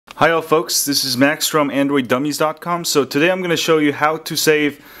Hi all folks, this is Max from AndroidDummies.com. So today I'm going to show you how to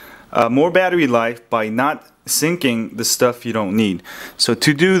save more battery life by not syncing the stuff you don't need. So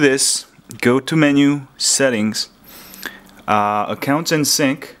to do this, go to menu, settings, accounts and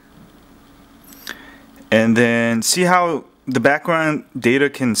sync, and then see how the background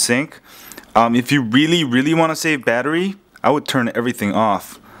data can sync. If you really want to save battery, I would turn everything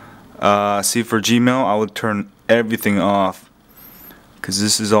off. See, for Gmail I would turn everything off, because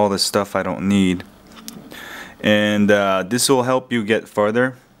this is all the stuff I don't need, and this will help you get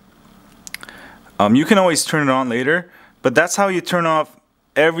farther. You can always turn it on later, but that's how you turn off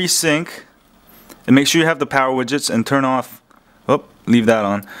every sync. And make sure you have the power widgets and turn off, leave that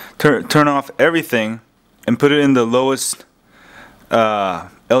on, turn off everything and put it in the lowest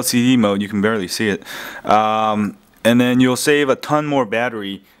LCD mode. You can barely see it, and then you'll save a ton more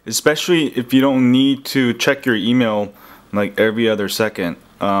battery, especially if you don't need to check your email like every other second.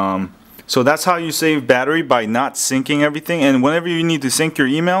 So that's how you save battery, by not syncing everything. And whenever you need to sync your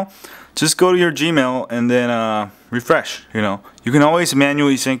email, just go to your Gmail and then refresh. You can always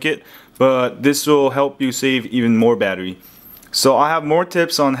manually sync it, but this will help you save even more battery. So I have more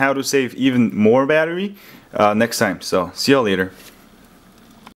tips on how to save even more battery next time. So see y'all later.